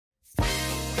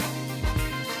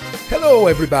Hello,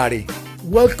 everybody.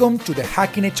 Welcome to the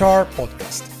Hacking HR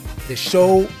podcast, the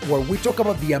show where we talk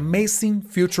about the amazing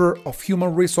future of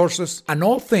human resources and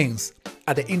all things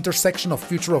at the intersection of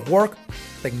future of work,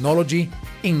 technology,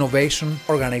 innovation,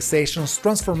 organizations,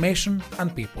 transformation,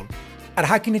 and people. At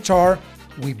Hacking HR,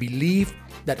 we believe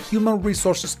that human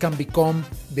resources can become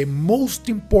the most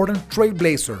important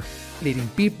trailblazer, leading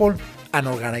people and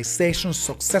organizations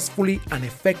successfully and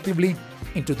effectively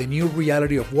into the new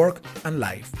reality of work and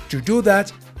life. To do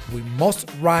that, we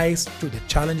must rise to the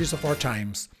challenges of our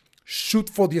times, shoot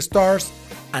for the stars,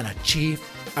 and achieve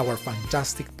our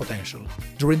fantastic potential.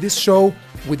 During this show,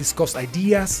 we discuss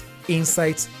ideas,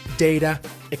 insights, data,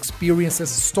 experiences,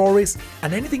 stories,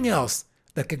 and anything else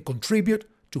that can contribute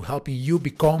to helping you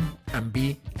become and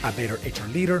be a better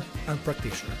HR leader and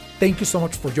practitioner. Thank you so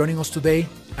much for joining us today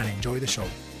and enjoy the show.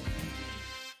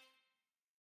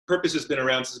 Purpose has been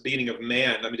around since the beginning of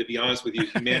man. I mean, to be honest with you,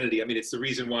 humanity. I mean, it's the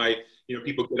reason why,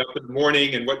 people get up in the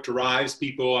morning and what drives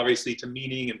people, obviously, to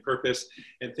meaning and purpose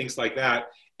and things like that.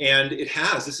 And this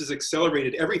has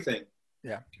accelerated everything.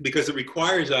 Yeah. Because it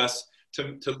requires us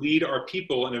to lead our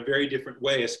people in a very different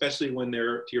way, especially when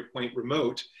they're, to your point,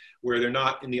 remote, where they're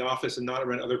not in the office and not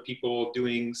around other people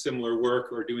doing similar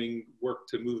work or doing work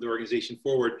to move the organization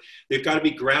forward. They've got to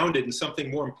be grounded in something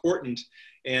more important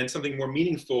and something more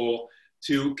meaningful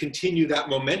to continue that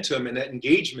momentum and that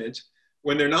engagement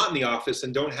when they're not in the office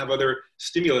and don't have other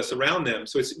stimulus around them.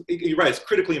 So you're right, it's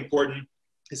critically important.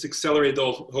 It's accelerated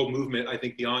the whole movement, I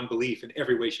think, beyond belief in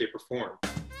every way, shape, or form.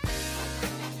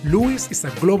 Louis is a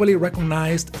globally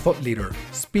recognized thought leader,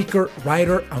 speaker,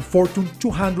 writer, and Fortune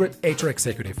 200 HR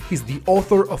executive. He's the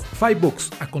author of 5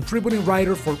 books, a contributing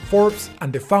writer for Forbes,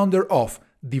 and the founder of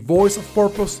The Voice of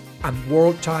Purpose and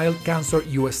World Child Cancer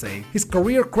USA. His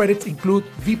career credits include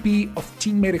VP of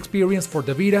Teammate Experience for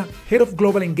forDaVita, Head of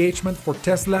Global Engagement for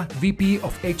Tesla, VP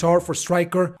of HR for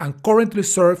Stryker, and currently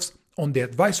serves on the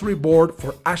advisory board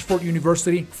for Ashford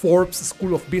University, Forbes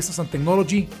School of Business and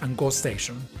Technology, and Go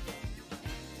Station.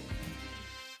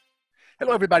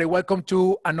 Hello, everybody. Welcome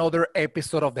to another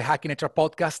episode of the Hacking HR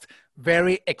podcast.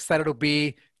 Very excited to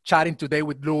be chatting today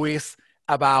with Louis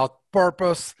about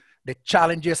purpose, the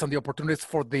challenges and the opportunities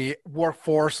for the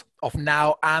workforce of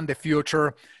now and the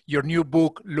future, your new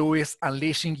book, Louis,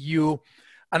 Unleashing You,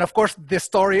 and of course, the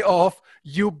story of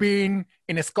you being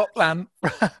in Scotland,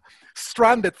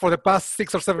 stranded for the past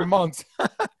 6 or 7 months.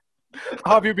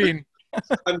 How have you been?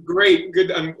 I'm great.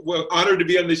 Good. I'm honored to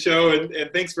be on the show,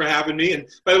 and thanks for having me. And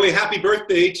by the way, happy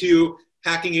birthday to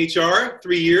Hacking HR,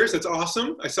 3 years. That's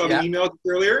awesome. I saw the email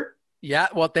earlier. Yeah,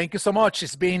 well, thank you so much.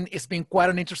 It's been quite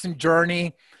an interesting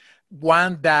journey.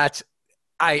 One that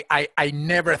I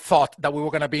never thought that we were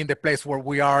going to be in the place where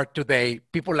we are today.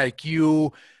 People like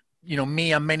you,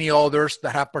 me and many others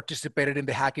that have participated in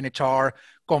the Hacking HR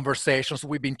conversations.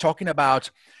 We've been talking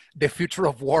about the future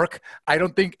of work. I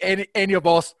don't think any of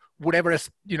us would ever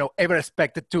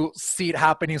expected to see it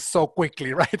happening so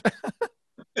quickly, right?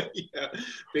 Yeah,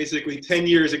 basically 10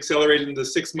 years accelerated into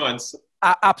 6 months.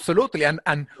 Absolutely.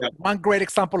 And one great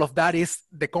example of that is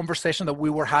the conversation that we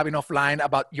were having offline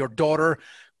about your daughter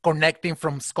connecting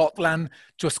from Scotland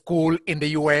to school in the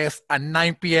US at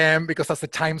 9 p.m. because that's the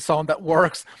time zone that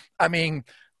works. I mean,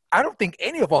 I don't think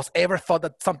any of us ever thought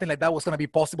that something like that was going to be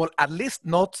possible, at least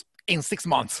not in 6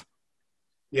 months.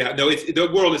 Yeah, no,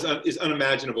 the world is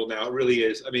unimaginable now. It really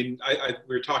is. I mean,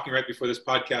 we were talking right before this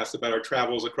podcast about our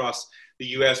travels across the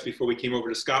US before we came over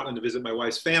to Scotland to visit my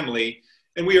wife's family.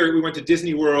 And we went to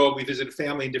Disney World. We visited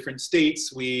family in different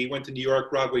states. We went to New York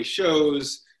Broadway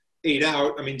shows, ate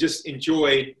out. I mean, just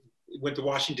enjoyed. Went to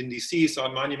Washington, D.C., saw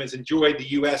monuments, enjoyed the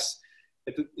U.S.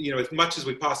 As much as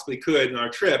we possibly could in our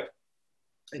trip.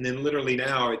 And then literally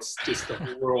now it's just the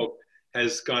whole world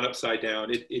has gone upside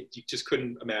down. You just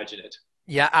couldn't imagine it.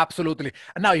 Yeah, absolutely.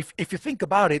 And now if you think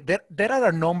about it, there are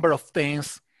a number of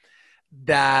things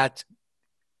that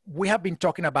we had been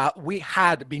talking about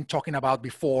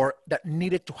before that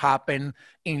needed to happen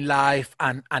in life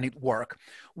and at work.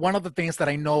 One of the things that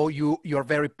I know you're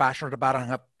very passionate about and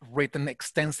have written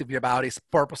extensively about is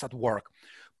purpose at work.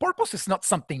 Purpose is not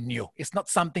something new. It's not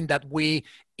something that we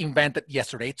invented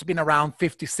yesterday. It's been around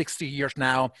 50, 60 years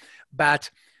now. But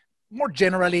more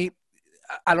generally,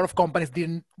 a lot of companies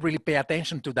didn't really pay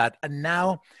attention to that. And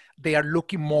now they are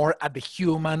looking more at the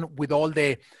human with all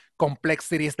the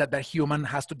complexities that the human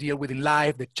has to deal with in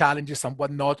life, the challenges and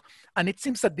whatnot. And it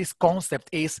seems that this concept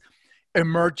is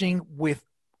emerging with,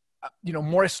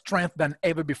 more strength than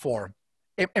ever before.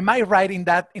 Am I right in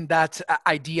that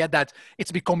idea that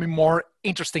it's becoming more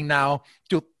interesting now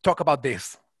to talk about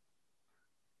this?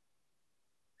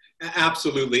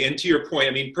 Absolutely. And to your point,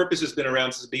 I mean, purpose has been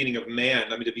around since the beginning of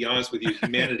man. I mean, to be honest with you,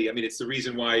 humanity, I mean, it's the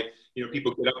reason why,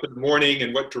 people get up in the morning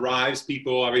and what drives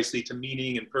people, obviously, to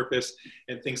meaning and purpose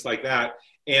and things like that.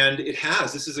 And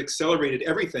this has accelerated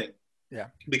everything. Yeah.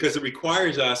 Because it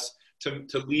requires us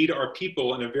to lead our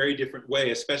people in a very different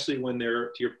way, especially when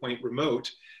they're, to your point,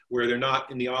 remote, where they're not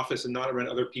in the office and not around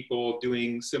other people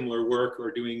doing similar work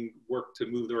or doing work to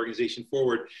move the organization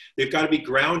forward. They've got to be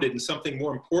grounded in something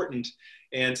more important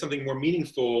and something more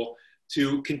meaningful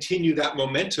to continue that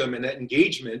momentum and that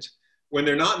engagement when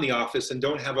they're not in the office and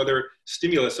don't have other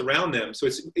stimulus around them. So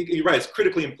you're right, it's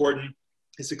critically important.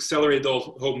 It's accelerated the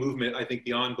whole movement, I think,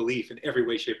 beyond belief in every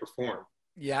way, shape, or form.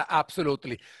 Yeah,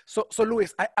 absolutely. So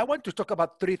Louis, I want to talk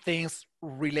about three things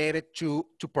related to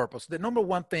purpose. The number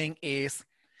one thing is,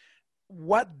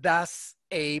 what does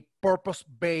a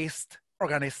purpose-based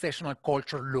organizational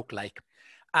culture look like?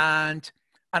 And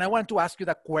I want to ask you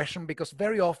that question because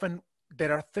very often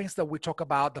there are things that we talk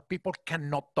about that people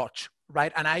cannot touch,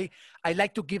 right? And I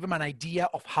like to give them an idea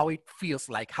of how it feels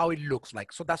like, how it looks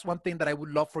like. So that's one thing that I would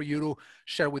love for you to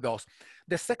share with us.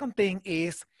 The second thing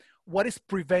is, what is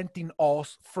preventing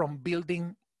us from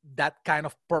building that kind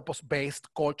of purpose-based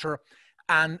culture?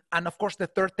 And of course, the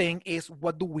third thing is,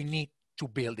 what do we need to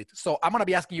build it? So I'm going to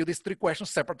be asking you these three questions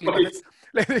separately,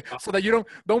 but so that you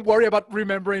don't worry about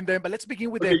remembering them. But let's begin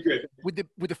with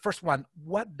the first one.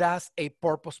 What does a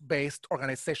purpose-based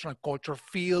organizational culture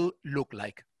look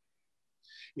like?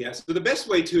 Yeah, so the best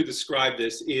way to describe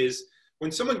this is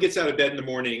when someone gets out of bed in the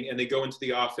morning and they go into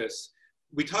the office.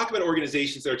 We talk about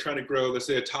organizations that are trying to grow, let's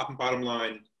say, a top and bottom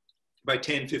line by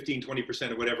 10, 15,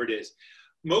 20% or whatever it is.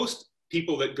 Most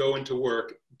people that go into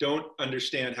work don't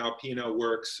understand how P&L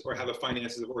works or how the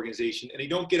finances of an organization, and they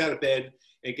don't get out of bed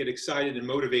and get excited and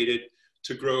motivated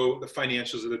to grow the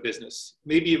financials of the business.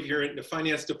 Maybe if you're in the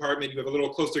finance department, you have a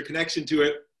little closer connection to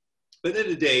it. But at the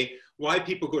end of the day, why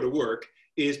people go to work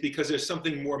is because there's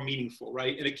something more meaningful,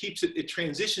 right? And it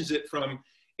transitions it from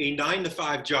a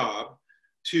 9-to-5 job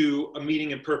to a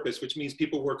meaning and purpose, which means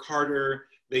people work harder,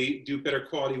 they do better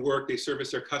quality work, they service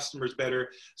their customers better.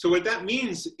 So what that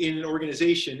means in an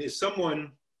organization is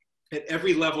someone at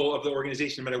every level of the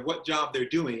organization, no matter what job they're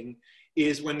doing,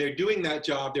 is when they're doing that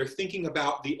job, they're thinking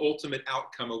about the ultimate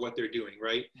outcome of what they're doing,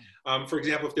 right? For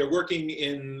example, if they're working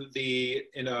in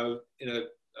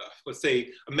let's say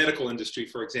a medical industry,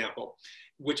 for example,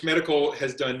 which medical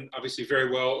has done obviously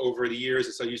very well over the years.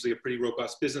 It's usually a pretty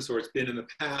robust business, or it's been in the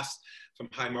past, from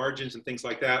high margins and things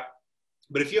like that.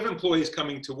 But if you have employees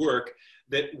coming to work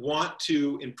that want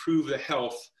to improve the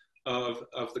health of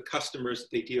the customers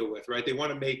they deal with, right? They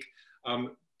want to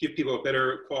give people a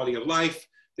better quality of life.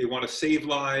 They want to save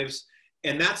lives.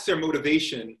 And that's their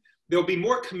motivation. They'll be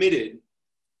more committed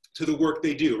to the work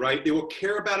they do, right? They will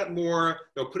care about it more.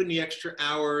 They'll put in the extra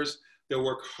hours. They'll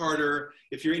work harder.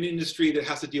 If you're in an industry that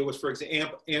has to deal with, for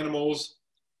example, animals,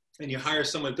 and you hire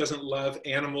someone that doesn't love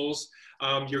animals,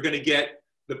 you're going to get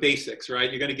the basics, right?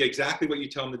 You're going to get exactly what you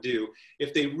tell them to do.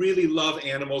 If they really love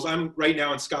animals, I'm right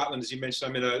now in Scotland, as you mentioned,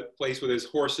 I'm in a place where there's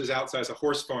horses outside. It's a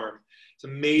horse farm. It's an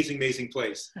amazing, amazing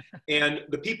place. And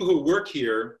the people who work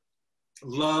here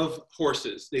love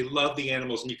horses. They love the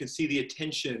animals, and you can see the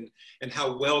attention and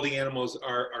how well the animals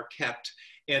are kept.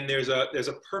 And there's a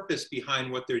purpose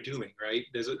behind what they're doing, right?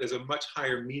 There's a much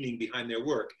higher meaning behind their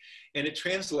work. And it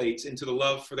translates into the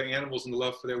love for their animals and the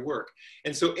love for their work.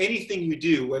 And so anything you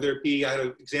do, whether it be, I had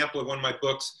an example of one of my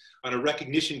books on a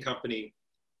recognition company,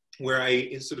 where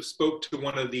I sort of spoke to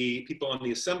one of the people on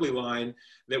the assembly line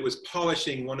that was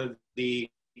polishing one of the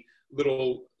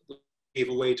little gave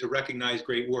away to recognize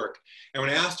great work. And when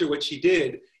I asked her what she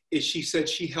did, is she said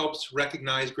she helps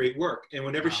recognize great work. And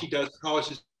whenever she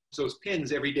polishes those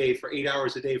pins every day for 8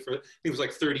 hours a day for, I think it was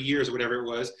like 30 years or whatever it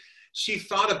was, she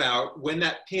thought about when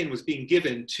that pin was being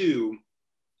given to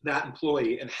that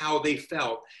employee and how they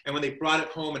felt. And when they brought it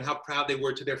home and how proud they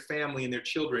were to their family and their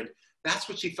children. That's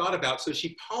what she thought about. So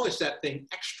she polished that thing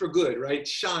extra good, right? It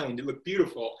shined, it looked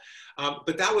beautiful.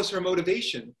 But that was her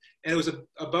motivation. And it was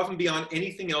above and beyond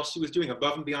anything else she was doing,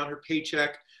 above and beyond her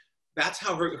paycheck. That's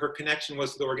how her connection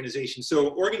was to the organization.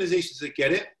 So organizations that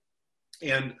get it,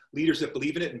 and leaders that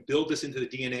believe in it and build this into the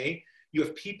DNA, you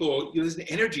have people, there's an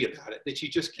energy about it that you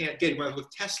just can't get. With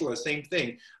Tesla, same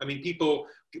thing. I mean, people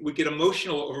would get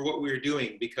emotional over what we were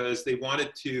doing because they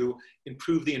wanted to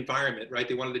improve the environment, right?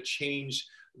 They wanted to change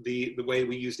the way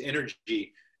we used energy.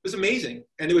 It was amazing.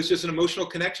 And it was just an emotional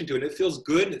connection to it. It feels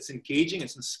good. It's engaging.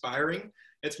 It's inspiring.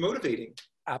 It's motivating.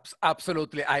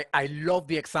 Absolutely. I love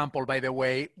the example, by the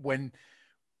way, when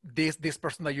this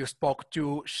person that you spoke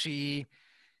to, she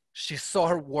saw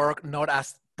her work not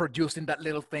as producing that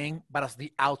little thing, but as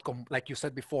the outcome, like you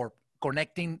said before,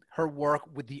 connecting her work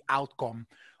with the outcome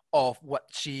of what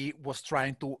she was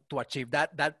trying to achieve.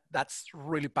 That's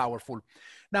really powerful.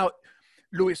 Now,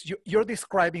 Louis, you're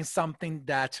describing something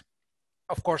that,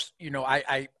 of course,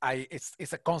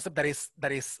 it's a concept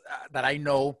that I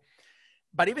know,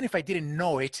 but even if I didn't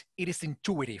know it, it is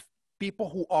intuitive. People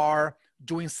who are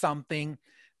doing something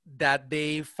that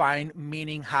they find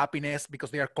meaning, happiness,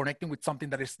 because they are connecting with something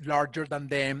that is larger than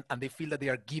them, and they feel that they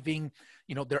are giving,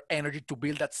 their energy to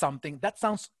build that something. That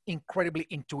sounds incredibly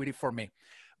intuitive for me.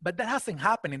 But that hasn't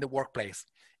happened in the workplace.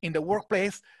 In the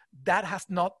workplace, that has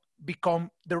not become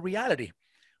the reality.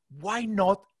 Why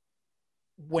not,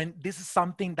 when this is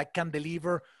something that can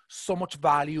deliver so much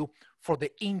value for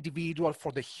the individual,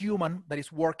 for the human that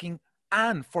is working,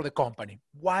 and for the company?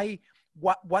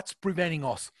 What's preventing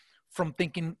us from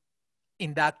thinking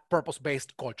in that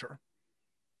purpose-based culture?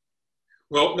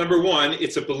 Well, number one,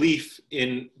 it's a belief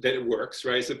in that it works,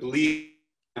 right? It's a belief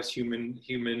as human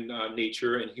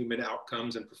nature and human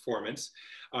outcomes and performance.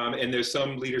 And there's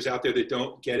some leaders out there that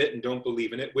don't get it and don't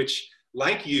believe in it, which,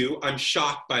 like you, I'm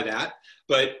shocked by that,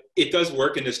 but it does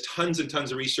work. And there's tons and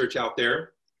tons of research out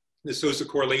there that shows a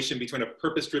correlation between a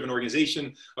purpose-driven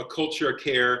organization, a culture of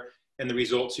care, and the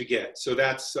results you get. So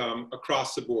that's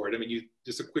across the board. I mean,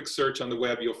 just a quick search on the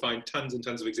web, you'll find tons and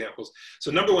tons of examples.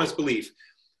 So number one is belief.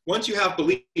 Once you have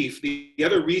belief, the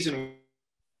other reason,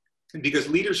 because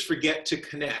leaders forget to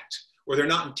connect, or they're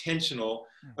not intentional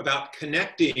about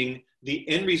connecting the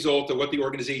end result of what the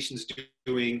organization's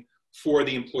doing for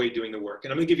the employee doing the work.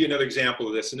 And I'm gonna give you another example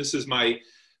of this. And this is my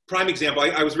prime example.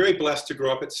 I was very blessed to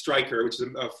grow up at Stryker, which is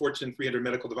a Fortune 300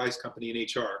 medical device company in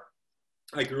HR.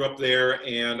 I grew up there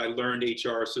and I learned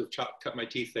HR, sort of cut my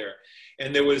teeth there.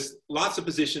 And there was lots of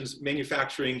positions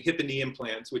manufacturing hip and knee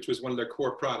implants, which was one of their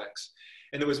core products.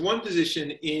 And there was one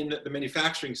position in the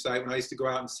manufacturing site when I used to go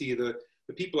out and see the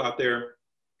people out there,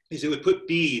 is they would put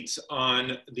beads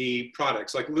on the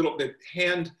products, like the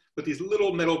hand with these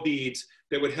little metal beads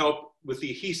that would help with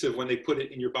the adhesive when they put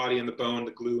it in your body and the bone,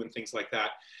 the glue and things like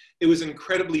that. It was an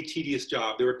incredibly tedious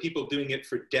job. There were people doing it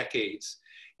for decades.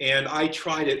 And I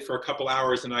tried it for a couple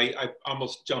hours and I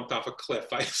almost jumped off a cliff.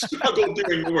 I struggled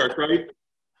doing the work, right?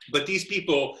 But these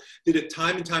people did it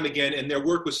time and time again, and their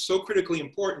work was so critically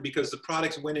important because the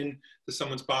products went into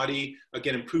someone's body,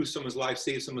 again, improved someone's life,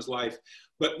 saved someone's life.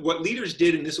 But what leaders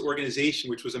did in this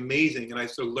organization, which was amazing, and I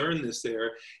sort of learned this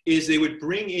there, is they would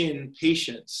bring in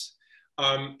patients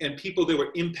and people that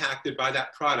were impacted by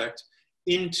that product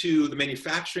into the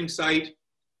manufacturing site,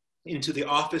 into the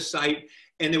office site,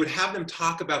 and they would have them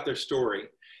talk about their story.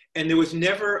 And there was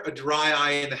never a dry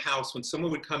eye in the house when someone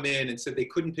would come in and said they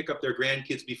couldn't pick up their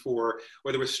grandkids before,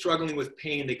 or they were struggling with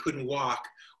pain, they couldn't walk,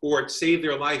 or it saved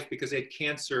their life because they had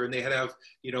cancer and they had to have,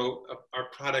 our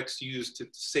products used to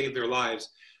save their lives.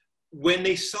 When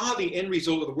they saw the end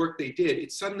result of the work they did,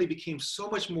 it suddenly became so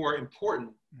much more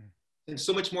important and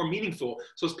so much more meaningful.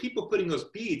 So as people putting those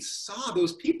beads saw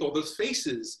those people, those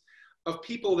faces of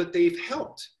people that they've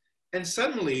helped. And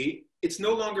suddenly, it's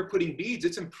no longer putting beads,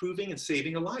 it's improving and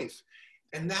saving a life.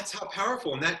 And that's how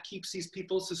powerful, and that keeps these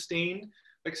people sustained,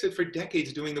 like I said, for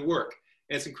decades doing the work.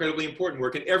 And it's incredibly important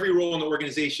work. And every role in the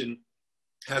organization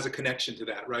has a connection to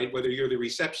that, right? Whether you're the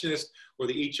receptionist or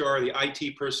the HR, or the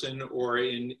IT person, or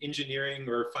in engineering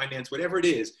or finance, whatever it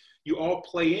is, you all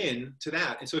play in to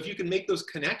that. And so if you can make those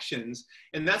connections,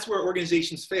 and that's where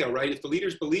organizations fail, right? If the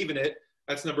leaders believe in it,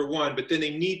 that's number one, but then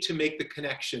they need to make the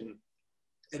connection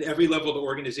at every level of the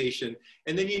organization.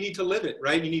 And then you need to live it,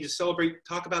 right? You need to celebrate,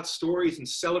 talk about stories and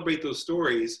celebrate those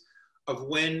stories of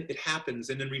when it happens,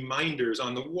 and then reminders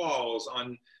on the walls,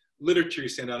 on literature you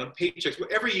send out, on paychecks,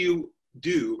 whatever you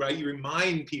do, right? You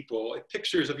remind people, like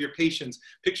pictures of your patients,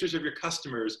 pictures of your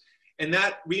customers, and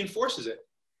that reinforces it.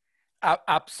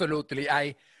 Absolutely.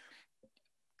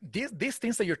 These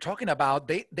things that you're talking about,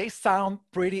 they sound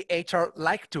pretty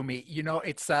HR-like to me.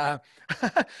 It's I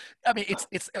mean,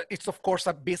 it's of course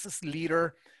a business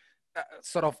leader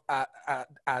sort of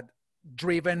a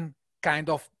driven kind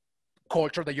of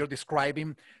culture that you're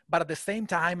describing, but at the same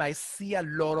time, I see a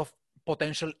lot of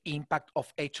potential impact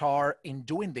of HR in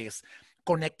doing this,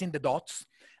 connecting the dots,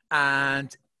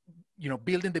 and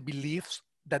building the beliefs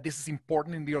that this is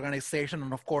important in the organization,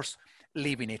 and of course,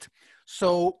 living it.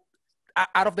 So,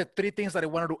 out of the three things that I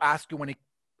wanted to ask you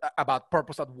about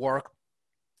purpose at work,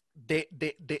 the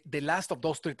last of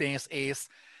those three things is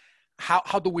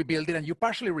how do we build it? And you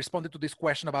partially responded to this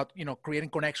question about creating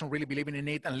connection, really believing in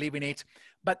it and living it.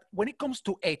 But when it comes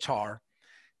to HR,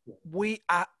 what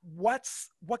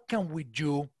can we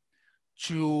do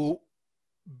to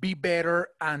be better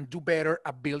and do better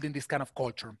at building this kind of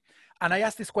culture? And I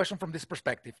ask this question from this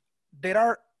perspective. There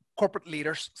are corporate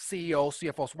leaders, CEOs,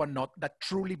 CFOs, whatnot, that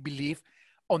truly believe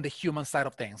on the human side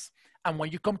of things. And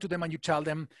when you come to them and you tell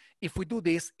them, if we do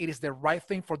this, it is the right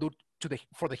thing for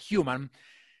the human,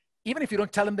 even if you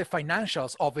don't tell them the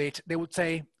financials of it, they would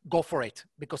say, go for it.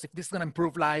 Because if this is going to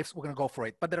improve lives, we're going to go for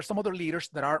it. But there are some other leaders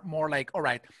that are more like, all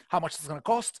right, how much is it going to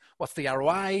cost? What's the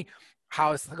ROI?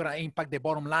 How is it going to impact the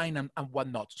bottom line and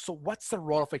whatnot? So what's the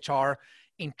role of HR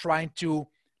in trying to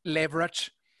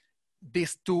leverage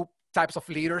these two types of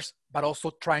leaders, but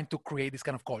also trying to create this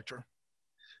kind of culture?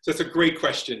 So it's a great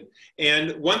question.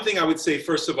 And one thing I would say,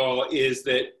 first of all, is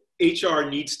that HR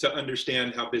needs to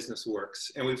understand how business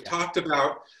works. And we've talked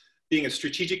about being a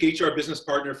strategic HR business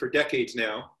partner for decades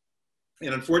now.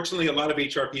 And unfortunately, a lot of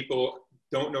HR people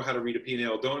don't know how to read a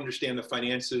P&L, don't understand the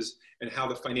finances and how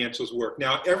the financials work.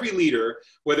 Now, every leader,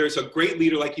 whether it's a great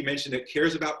leader, like you mentioned, that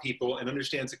cares about people and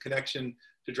understands the connection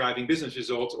to driving business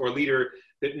results, or a leader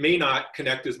that may not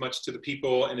connect as much to the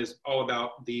people and is all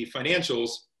about the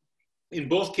financials, in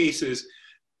both cases,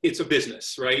 it's a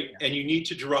business, right? Yeah. And you need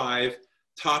to drive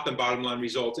top and bottom line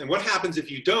results. And what happens if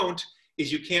you don't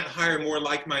is you can't hire more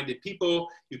like-minded people,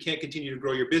 you can't continue to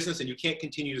grow your business, and you can't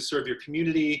continue to serve your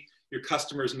community, your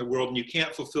customers in the world, and you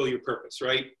can't fulfill your purpose,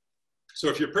 right? So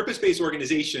if you're a purpose-based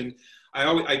organization,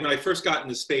 when I first got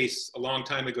into space a long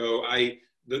time ago,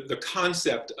 the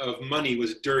concept of money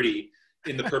was dirty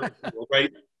in the purpose world,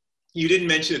 right? You didn't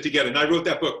mention it together. And I wrote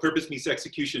that book, Purpose Meets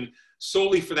Execution,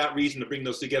 solely for that reason, to bring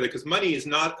those together, because money is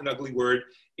not an ugly word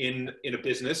in a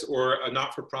business or a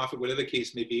not-for-profit, whatever the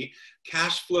case may be.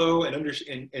 Cash flow and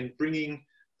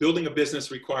building a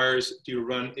business requires you to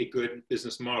run a good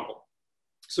business model.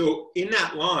 So in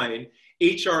that line,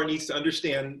 HR needs to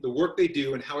understand the work they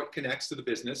do and how it connects to the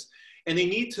business. And they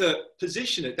need to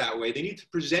position it that way. They need to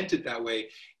present it that way.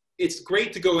 It's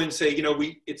great to go and say, you know,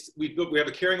 we have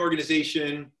a caring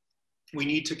organization. We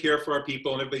need to care for our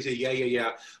people, and everybody say,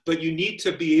 yeah. But you need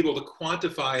to be able to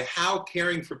quantify how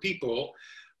caring for people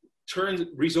turns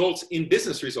results in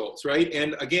business results, right?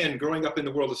 And again, growing up in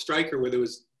the world of Stryker, where there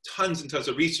was tons and tons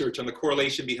of research on the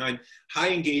correlation behind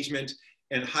high engagement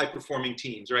and high performing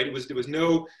teams, right? There was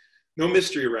no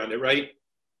mystery around it, right?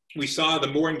 We saw the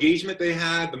more engagement they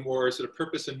had, the more sort of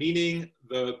purpose and meaning,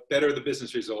 the better the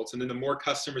business results. And then the more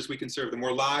customers we can serve, the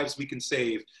more lives we can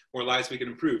save, more lives we can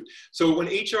improve. So when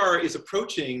HR is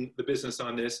approaching the business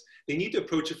on this, they need to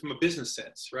approach it from a business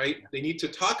sense, right? They need to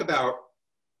talk about,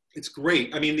 it's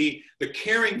great. I mean, the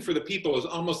caring for the people is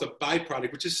almost a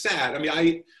byproduct, which is sad. I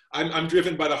mean, I'm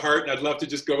driven by the heart, and I'd love to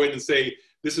just go in and say,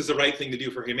 this is the right thing to do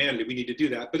for humanity. We need to do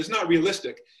that. But it's not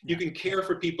realistic. You can care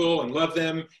for people and love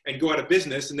them and go out of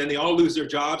business, and then they all lose their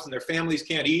jobs and their families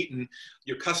can't eat and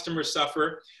your customers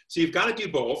suffer. So you've got to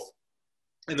do both.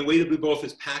 And the way to do both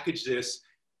is package this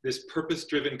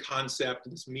purpose-driven concept,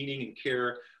 this meaning and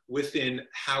care within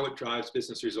how it drives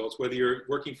business results, whether you're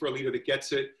working for a leader that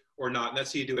gets it or not. And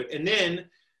that's how you do it. And then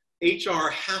HR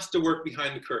has to work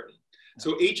behind the curtain.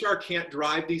 So HR can't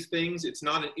drive these things. It's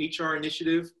not an HR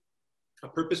initiative. A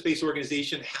purpose-based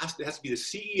organization has to be the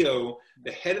CEO,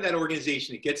 the head of that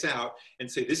organization, that gets out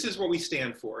and say, this is what we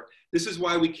stand for. This is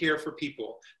why we care for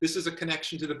people. This is a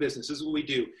connection to the business. This is what we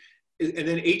do. And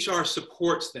then HR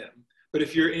supports them. But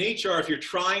if you're in HR, if you're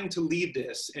trying to lead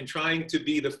this and trying to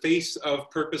be the face of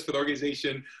purpose for the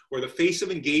organization, or the face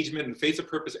of engagement and the face of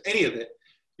purpose, any of it,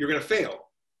 you're going to fail.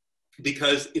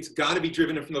 Because it's got to be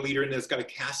driven from the leader, and then it's got to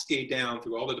cascade down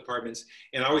through all the departments.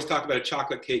 And I always talk about a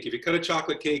chocolate cake. If you cut a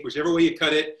chocolate cake, whichever way you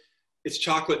cut it, it's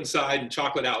chocolate inside and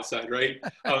chocolate outside, right?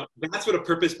 That's what a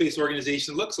purpose-based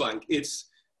organization looks like. It's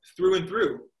through and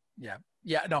through.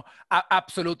 Yeah, no,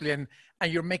 absolutely. And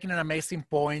you're making an amazing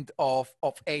point of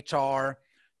HR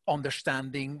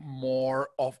understanding more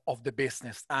of the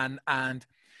business. And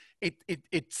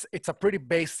it's a pretty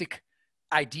basic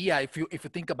idea if you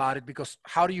think about it, because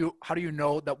how do you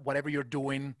know that whatever you're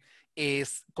doing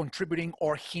is contributing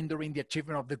or hindering the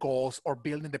achievement of the goals or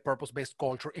building the purpose-based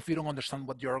culture if you don't understand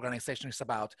what your organization is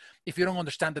about? If you don't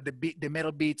understand that the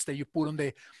metal beads that you put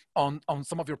on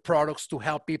some of your products to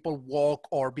help people walk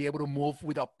or be able to move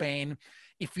without pain,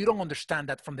 if you don't understand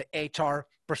that from the HR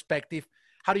perspective,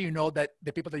 how do you know that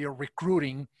the people that you're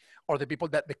recruiting or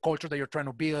the culture that you're trying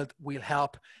to build will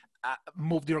help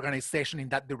move the organization in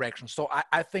that direction? So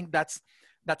I think that's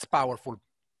powerful.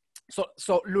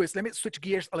 So Louis, let me switch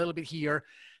gears a little bit here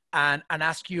and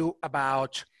ask you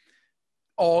about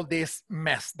all this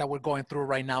mess that we're going through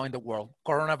right now in the world,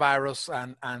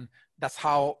 coronavirus, and that's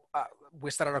how we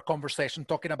started our conversation,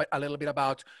 talking about a little bit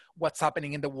about what's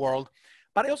happening in the world.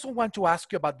 But I also want to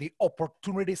ask you about the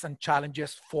opportunities and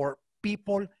challenges for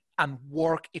people and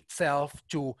work itself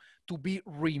to be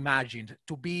reimagined,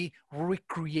 to be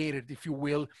recreated, if you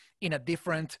will, in a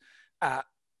different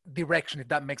direction, if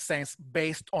that makes sense,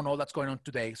 based on all that's going on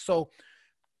today. So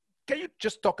can you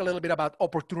just talk a little bit about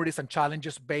opportunities and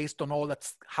challenges based on all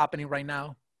that's happening right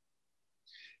now?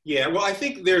 Yeah, well, I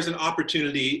think there's an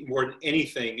opportunity more than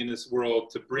anything in this world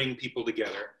to bring people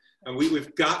together. And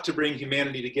we've got to bring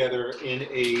humanity together in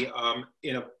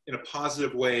a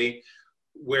positive way,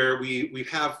 where we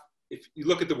have, if you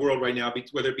look at the world right now,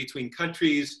 whether between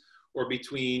countries or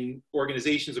between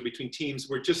organizations or between teams,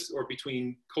 or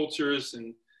between cultures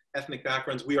and ethnic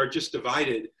backgrounds, we are just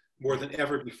divided more than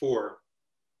ever before.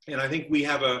 And I think we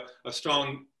have a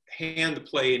strong hand to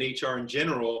play in HR in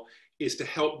general, is to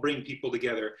help bring people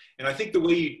together. And I think the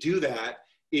way you do that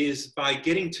is by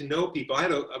getting to know people. I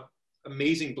had an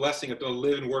amazing blessing of to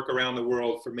live and work around the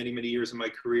world for many, many years in my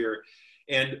career.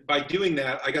 And by doing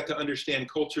that, I got to understand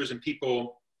cultures and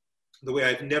people the way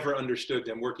I've never understood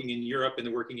them, working in Europe and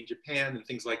then working in Japan and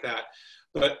things like that.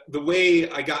 But the way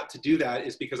I got to do that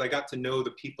is because I got to know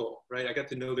the people, right? I got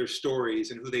to know their stories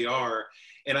and who they are.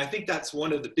 And I think that's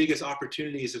one of the biggest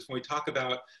opportunities is when we talk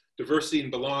about diversity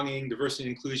and belonging, diversity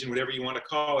and inclusion, whatever you want to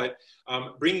call it,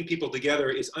 bringing people together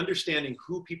is understanding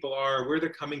who people are, where they're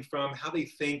coming from, how they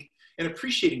think, and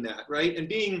appreciating that, right? And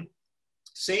being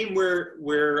same where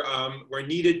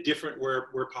needed, different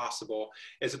where possible,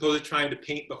 as opposed to trying to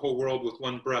paint the whole world with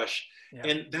one brush. Yeah.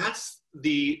 And that's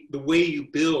the way you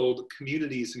build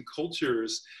communities and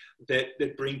cultures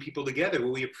that bring people together,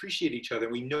 where we appreciate each other,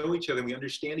 we know each other, and we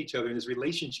understand each other, and there's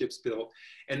relationships built.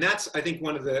 And that's, I think,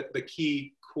 one of the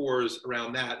key cores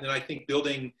around that. And I think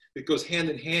it goes hand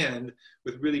in hand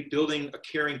with really building a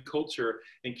caring culture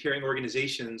and caring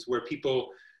organizations where people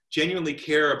genuinely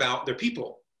care about their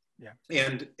people. Yeah.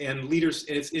 And leaders,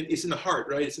 and it's in the heart,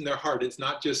 right? It's in their heart. It's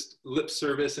not just lip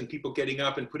service and people getting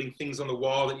up and putting things on the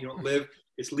wall that you don't live.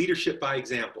 It's leadership by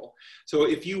example. So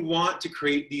if you want to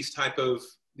create these type of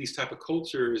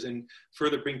cultures and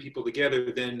further bring people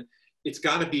together, then it's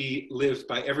got to be lived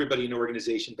by everybody in the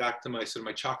organization. Back to my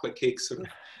my chocolate cake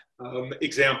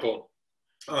example,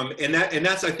 and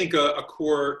that's I think a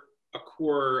core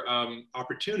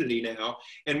opportunity now.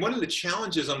 And one of the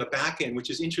challenges on the back end, which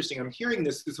is interesting, I'm hearing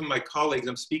this through some of my colleagues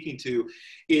I'm speaking to,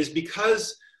 is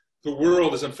because the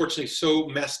world is unfortunately so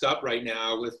messed up right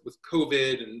now with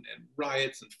COVID and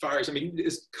riots and fires. I mean,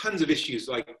 there's tons of issues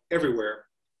like everywhere.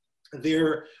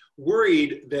 They're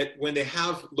worried that when they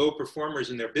have low performers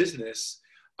in their business,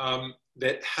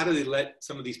 that how do they let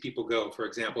some of these people go, for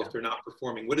example, if they're not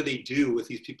performing? What do they do with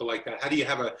these people like that? How do you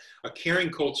have a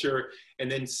caring culture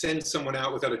and then send someone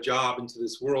out without a job into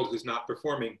this world who's not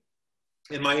performing?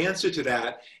 And my answer to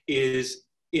that is,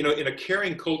 in a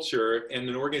caring culture and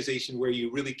an organization where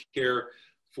you really care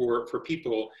for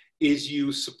people, is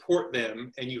you support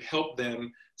them and you help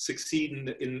them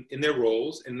succeed in their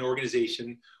roles in an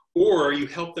organization, or you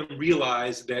help them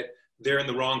realize that they're in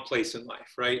the wrong place in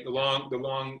life, right? The wrong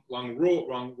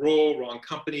role, wrong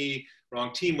company,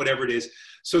 wrong team, whatever it is.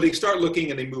 So they start looking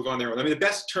and they move on their own. I mean, the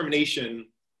best termination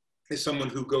is someone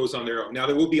who goes on their own. Now,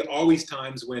 there will be always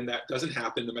times when that doesn't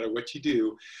happen, no matter what you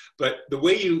do. But the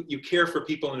way you care for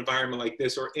people in an environment like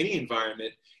this, or any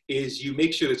environment, is you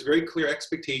make sure there's very clear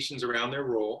expectations around their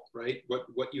role, right?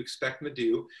 What you expect them to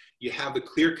do. You have the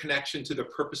clear connection to the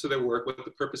purpose of their work, what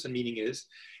the purpose and meaning is.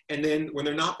 And then when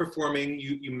they're not performing,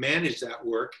 you manage that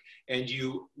work and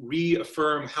you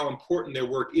reaffirm how important their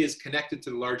work is connected to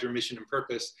the larger mission and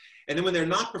purpose. And then when they're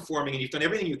not performing and you've done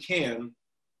everything you can,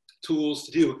 tools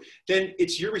to do, then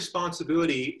it's your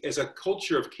responsibility as a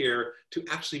culture of care to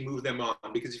actually move them on.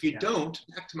 Because if you don't,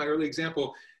 back to my early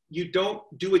example, you don't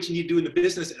do what you need to do in the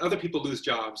business, and other people lose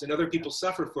jobs and other people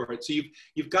suffer for it. So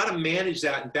you've got to manage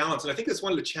that and balance. And I think that's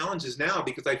one of the challenges now,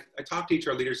 because I talk to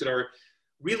HR leaders that are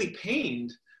really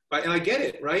pained by, and I get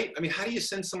it, right? I mean, how do you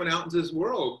send someone out into this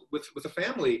world with a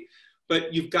family?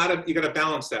 But you got to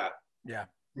balance that. Yeah.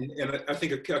 And I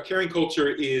think a caring culture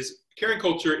is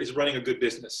running a good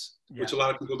business, which a lot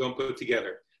of people don't put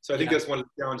together. So I think that's one of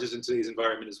the challenges in today's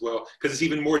environment as well, because it's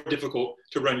even more difficult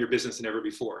to run your business than ever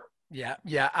before. Yeah,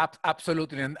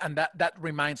 absolutely. And that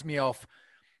reminds me of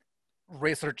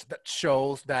research that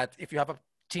shows that if you have a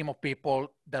team of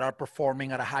people that are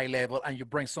performing at a high level and you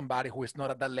bring somebody who is not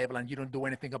at that level and you don't do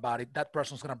anything about it, that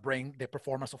person's going to bring the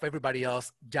performance of everybody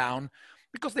else down,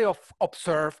 because they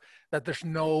observe that there's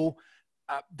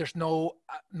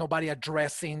nobody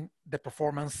addressing the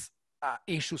performance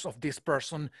issues of this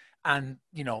person. And,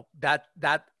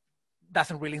 that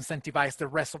doesn't really incentivize the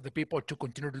rest of the people to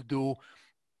continue to do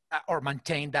or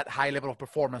maintain that high level of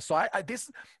performance. So this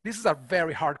is a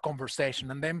very hard conversation.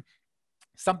 And then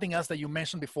Something else that you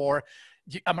mentioned before,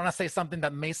 I'm going to say something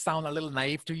that may sound a little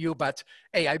naive to you, but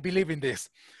hey, I believe in this.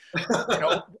 You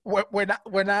know,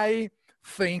 when I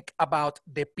think about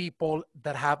the people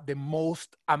that have the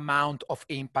most amount of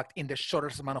impact in the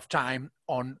shortest amount of time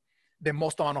on the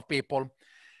most amount of people,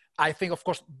 I think, of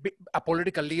course,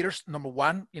 political leaders, number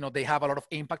one, you know, they have a lot of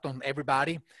impact on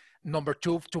everybody. Number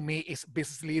two, to me, is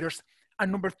business leaders.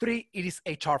 And number three, it is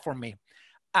HR for me.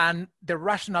 And the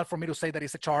rationale for me to say that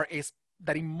it's HR is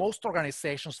that in most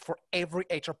organizations, for every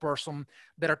HR person,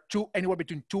 there are anywhere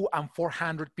between 200 and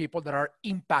 400 people that are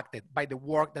impacted by the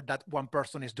work that one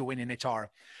person is doing in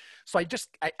HR. So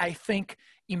I think,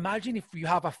 imagine if you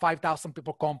have a 5,000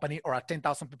 people company or a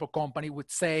 10,000 people company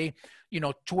with, say,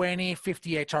 20,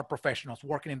 50 HR professionals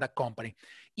working in that company.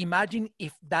 Imagine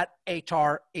if that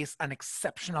HR is an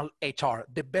exceptional HR,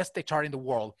 the best HR in the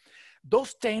world.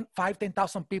 Those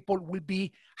 10,000 people will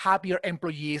be happier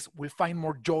employees, will find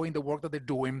more joy in the work that they're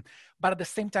doing, but at the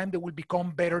same time, they will become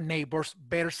better neighbors,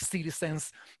 better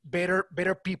citizens, better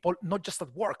people, not just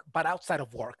at work, but outside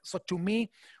of work. So to me,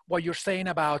 what you're saying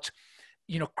about,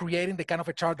 creating the kind of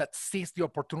HR that sees the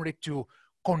opportunity to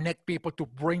connect people, to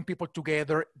bring people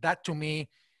together, that to me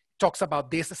talks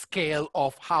about this scale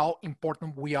of how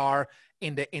important we are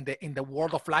in the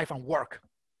world of life and work.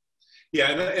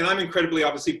 Yeah, and I'm incredibly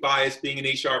obviously biased being in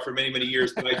HR for many, many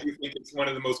years, but I do think it's one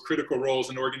of the most critical roles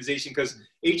in an organization because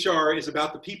HR is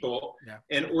about the people,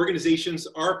 and organizations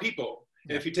are people.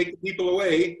 And if you take the people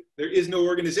away, there is no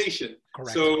organization.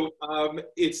 Correct. So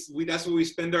that's where we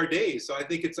spend our days. So I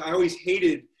think I always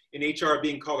hated in HR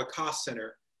being called a cost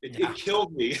center. It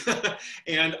killed me.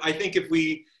 And I think if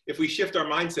we shift our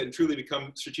mindset and truly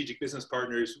become strategic business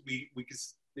partners,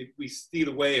 we see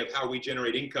the way of how we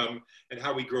generate income and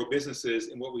how we grow businesses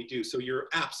and what we do. So you're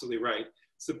absolutely right.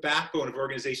 It's the backbone of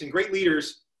organization. Great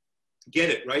leaders get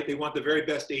it, right? They want the very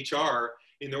best HR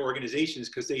in their organizations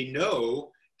because they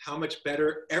know how much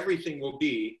better everything will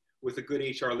be with a good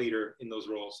HR leader in those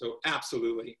roles. So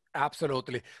absolutely.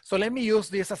 Absolutely. So let me use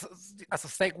this as a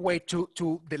segue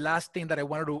to the last thing that I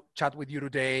wanted to chat with you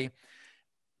today.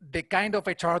 The kind of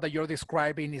HR that you're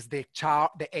describing is the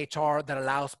HR that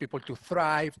allows people to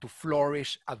thrive, to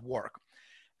flourish at work.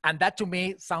 And that to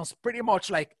me sounds pretty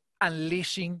much like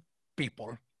unleashing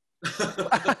people.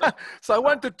 So I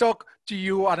want to talk to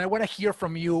you and I want to hear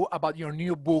from you about your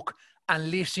new book,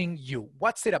 Unleashing You.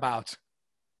 What's it about?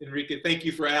 Enrique, thank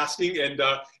you for asking. And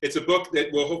it's a book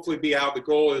that will hopefully be out. The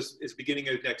goal is beginning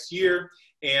of next year.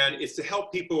 And it's to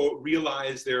help people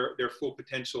realize their full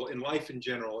potential in life in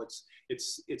general.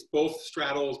 It's both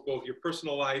straddles, both your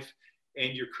personal life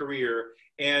and your career.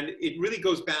 And it really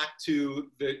goes back to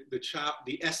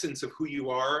the essence of who you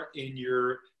are in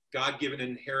your God-given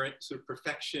inherent sort of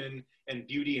perfection and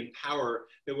beauty and power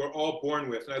that we're all born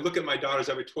with. And I look at my daughters,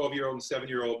 I have a 12-year-old and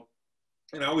 7-year-old,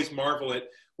 and I always marvel at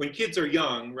when kids are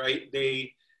young, right?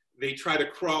 They try to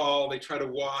crawl, they try to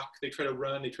walk, they try to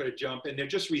run, they try to jump, and they're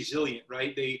just resilient,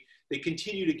 right? They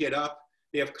continue to get up,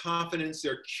 they have confidence,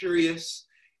 they're curious.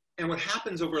 And what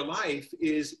happens over life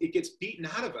is it gets beaten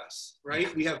out of us,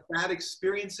 right? We have bad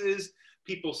experiences,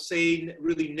 people say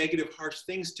really negative, harsh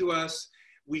things to us.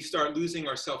 We start losing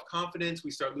our self-confidence,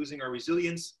 we start losing our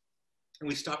resilience, and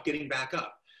we stop getting back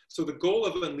up. So the goal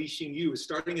of Unleashing You is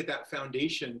starting at that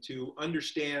foundation to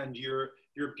understand your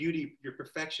beauty, your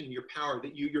perfection, your power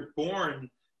that you're born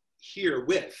here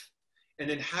with. And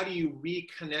then how do you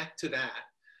reconnect to that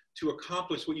to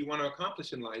accomplish what you want to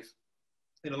accomplish in life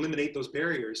and eliminate those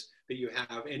barriers that you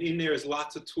have. And in there is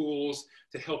lots of tools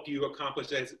to help you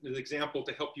accomplish, as an example,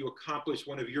 to help you accomplish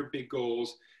one of your big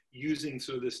goals using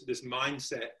sort of this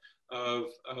mindset of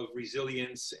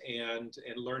resilience and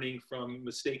learning from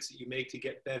mistakes that you make to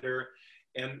get better.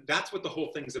 And that's what the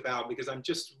whole thing's about, because I'm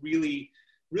just really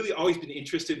always been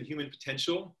interested in human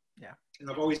potential. Yeah. And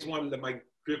I've always wanted that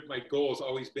my goal has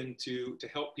always been to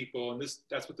help people. And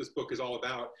that's what this book is all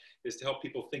about, is to help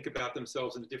people think about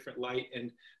themselves in a different light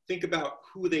and think about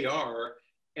who they are.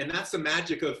 And that's the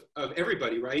magic of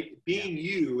everybody, right? Being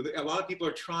you. A lot of people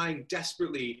are trying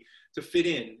desperately to fit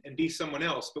in and be someone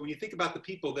else. But when you think about the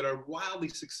people that are wildly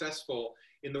successful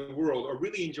in the world or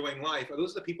really enjoying life,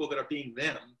 those are the people that are being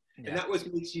them. Yeah. And that what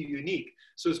makes you unique.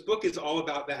 So this book is all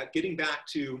about that, getting back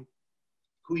to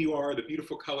who you are, the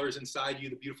beautiful colors inside you,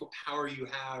 the beautiful power you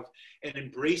have, and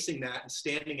embracing that and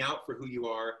standing out for who you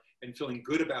are and feeling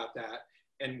good about that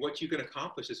and what you can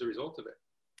accomplish as a result of it.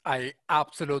 I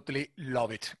absolutely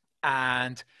love it.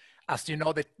 And as you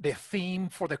know, the theme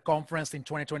for the conference in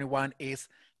 2021 is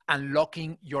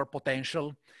unlocking your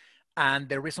potential. And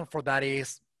the reason for that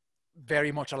is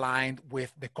very much aligned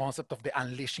with the concept of the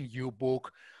Unleashing You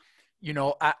book.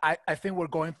 I think we're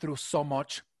going through so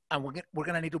much, and we're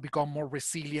going to need to become more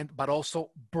resilient, but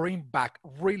also bring back,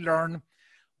 relearn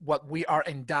what we are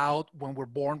endowed when we're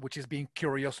born, which is being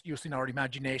curious, using our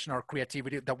imagination, our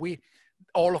creativity,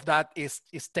 all of that is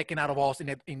taken out of us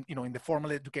in the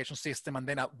formal education system and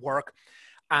then at work.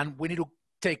 And we need to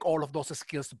take all of those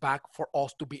skills back for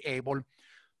us to be able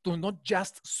to not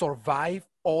just survive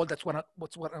all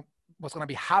what's going to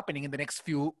be happening in the next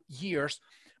few years,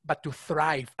 but to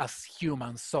thrive as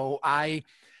humans. So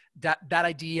that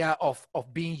idea of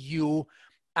being you,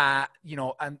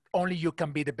 and only you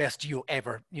can be the best you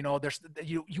ever. You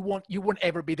won't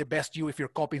ever be the best you if you're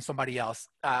copying somebody else.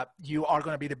 You are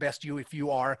going to be the best you if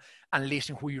you are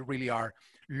unleashing who you really are.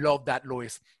 Love that,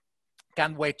 Louis.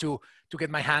 Can't wait to get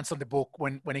my hands on the book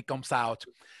when it comes out.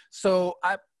 So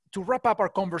to wrap up our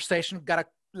conversation, got a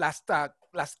last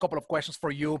couple of questions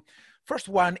for you. First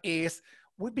one is,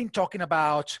 we've been talking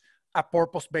about a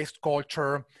purpose-based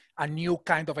culture, a new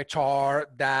kind of HR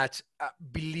that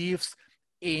believes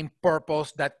in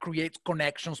purpose, that creates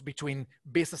connections between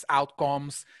business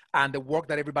outcomes and the work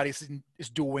that everybody is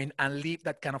doing, and live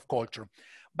that kind of culture.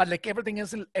 But like everything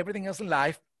else in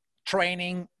life,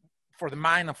 training for the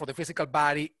mind and for the physical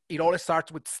body, it all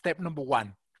starts with step number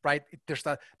one, right? There's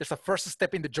a first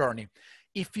step in the journey.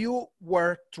 If you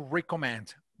were to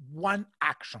recommend one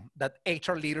action that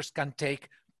HR leaders can take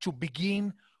to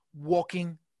begin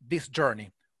walking this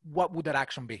journey, what would that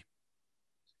action be?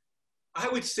 I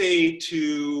would say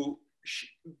to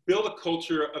build a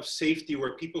culture of safety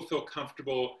where people feel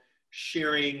comfortable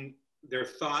sharing their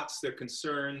thoughts, their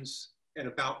concerns, and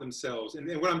about themselves. And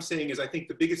what I'm saying is, I think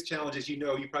the biggest challenge is, you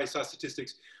probably saw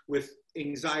statistics with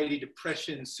anxiety,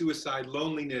 depression, suicide,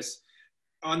 loneliness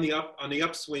on the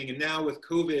upswing. And now with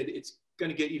COVID, it's going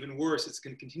to get even worse. It's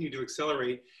going to continue to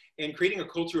accelerate. And creating a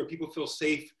culture where people feel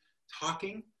safe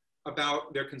talking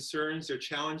about their concerns, their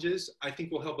challenges, I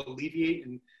think will help alleviate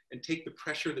and take the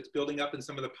pressure that's building up in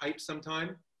some of the pipes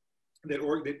sometime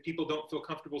that people don't feel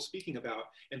comfortable speaking about,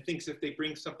 and thinks if they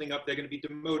bring something up, they're going to be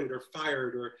demoted or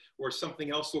fired, or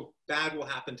something else bad will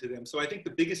happen to them. So I think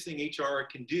the biggest thing HR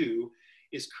can do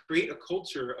is create a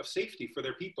culture of safety for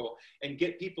their people and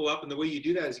get people up. And the way you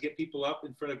do that is get people up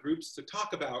in front of groups to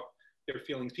talk about their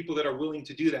feelings, people that are willing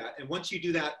to do that. And once you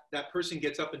do that, that person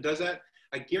gets up and does that,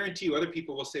 I guarantee you other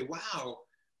people will say, wow,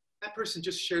 that person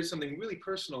just shared something really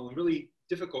personal and really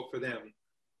difficult for them.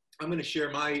 I'm going to share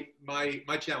my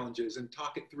challenges and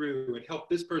talk it through and help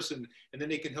this person, and then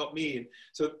they can help me. And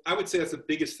so I would say that's the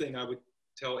biggest thing I would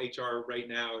tell HR right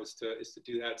now is to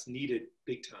do that. It's needed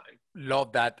big time.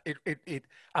 Love that.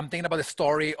 I'm thinking about the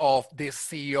story of this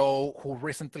CEO who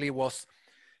recently was,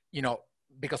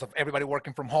 because of everybody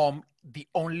working from home, the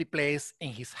only place in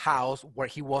his house where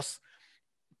he was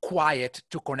quiet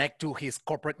to connect to his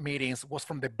corporate meetings was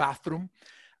from the bathroom,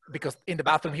 because in the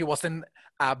bathroom he wasn't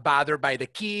bothered by the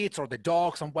kids or the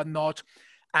dogs and whatnot.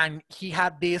 And he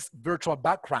had this virtual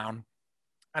background.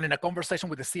 And in a conversation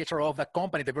with the CHRO of that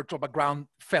company, the virtual background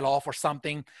fell off or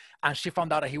something, and she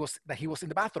found out that he was in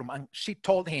the bathroom. And she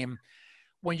told him,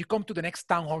 when you come to the next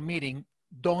town hall meeting,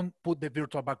 don't put the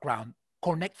virtual background.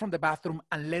 Connect from the bathroom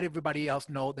and let everybody else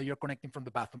know that you're connecting from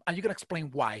the bathroom. And you can explain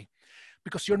why.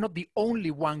 Because you're not the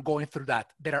only one going through that.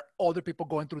 There are other people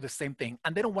going through the same thing.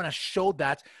 And they don't want to show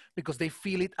that because they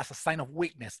feel it as a sign of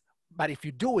weakness. But if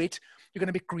you do it, you're going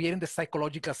to be creating the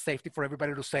psychological safety for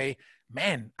everybody to say,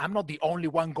 man, I'm not the only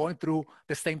one going through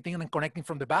the same thing and connecting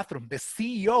from the bathroom. The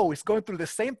CEO is going through the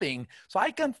same thing. So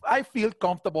I feel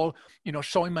comfortable,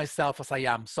 showing myself as I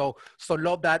am. So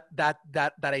love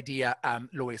that idea,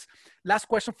 Louis. Last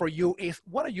question for you is,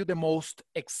 what are you the most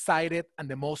excited and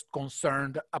the most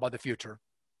concerned about the future?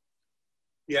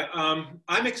 Yeah,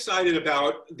 I'm excited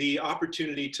about the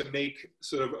opportunity to make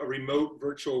sort of a remote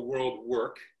virtual world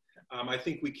work. I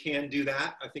think we can do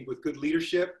that. I think with good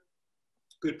leadership,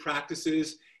 good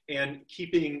practices, and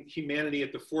keeping humanity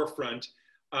at the forefront,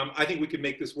 I think we can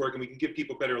make this work, and we can give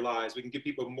people better lives. We can give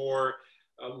people more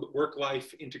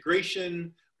work-life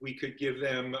integration. We could give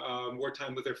them more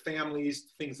time with their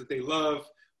families, things that they love.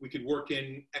 We could work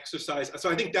in exercise. So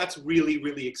I think that's really,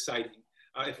 really exciting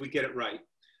if we get it right.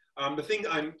 The thing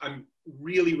I'm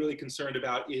really, really concerned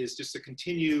about is just the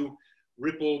continued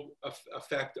ripple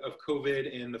effect of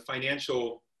COVID and the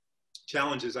financial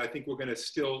challenges I think we're going to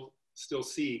still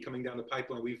see coming down the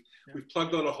pipeline. We've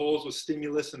plugged a lot of holes with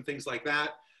stimulus and things like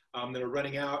that that are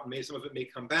running out, and some of it may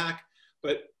come back.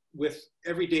 But with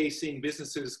every day seeing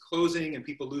businesses closing and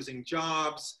people losing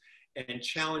jobs and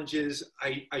challenges,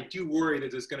 I do worry that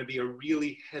there's going to be a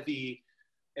really heavy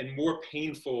and more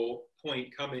painful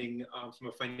point coming from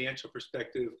a financial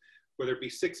perspective, whether it be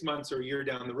 6 months or a year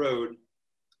down the road,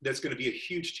 that's going to be a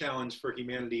huge challenge for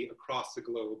humanity across the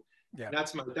globe. Yeah. And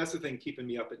that's the thing keeping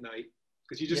me up at night,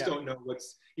 because you just don't know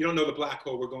you don't know the black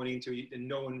hole we're going into, and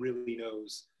no one really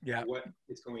knows what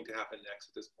is going to happen next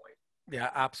at this point. Yeah,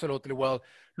 absolutely. Well,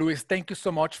 Louis, thank you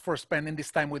so much for spending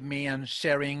this time with me and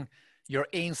sharing your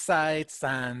insights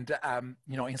and,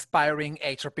 inspiring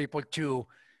HR people to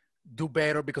do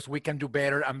better, because we can do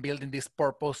better, and building this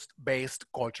purpose-based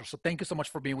culture. So thank you so much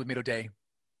for being with me today.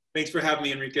 Thanks for having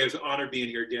me, Enrique. It was an honor being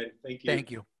here again. Thank you.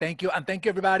 Thank you. Thank you. And thank you,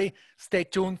 everybody. Stay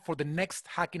tuned for the next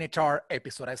Hacking HR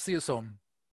episode. I'll see you soon.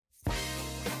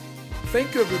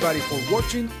 Thank you, everybody, for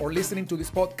watching or listening to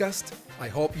this podcast. I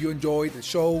hope you enjoyed the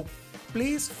show.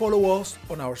 Please follow us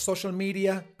on our social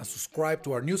media and subscribe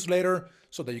to our newsletter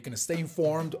so that you can stay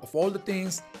informed of all the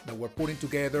things that we're putting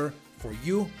together for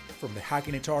you from the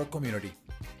Hacking HR community.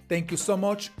 Thank you so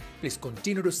much. Please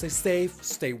continue to stay safe,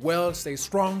 stay well, stay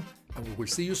strong, and we will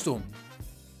see you soon.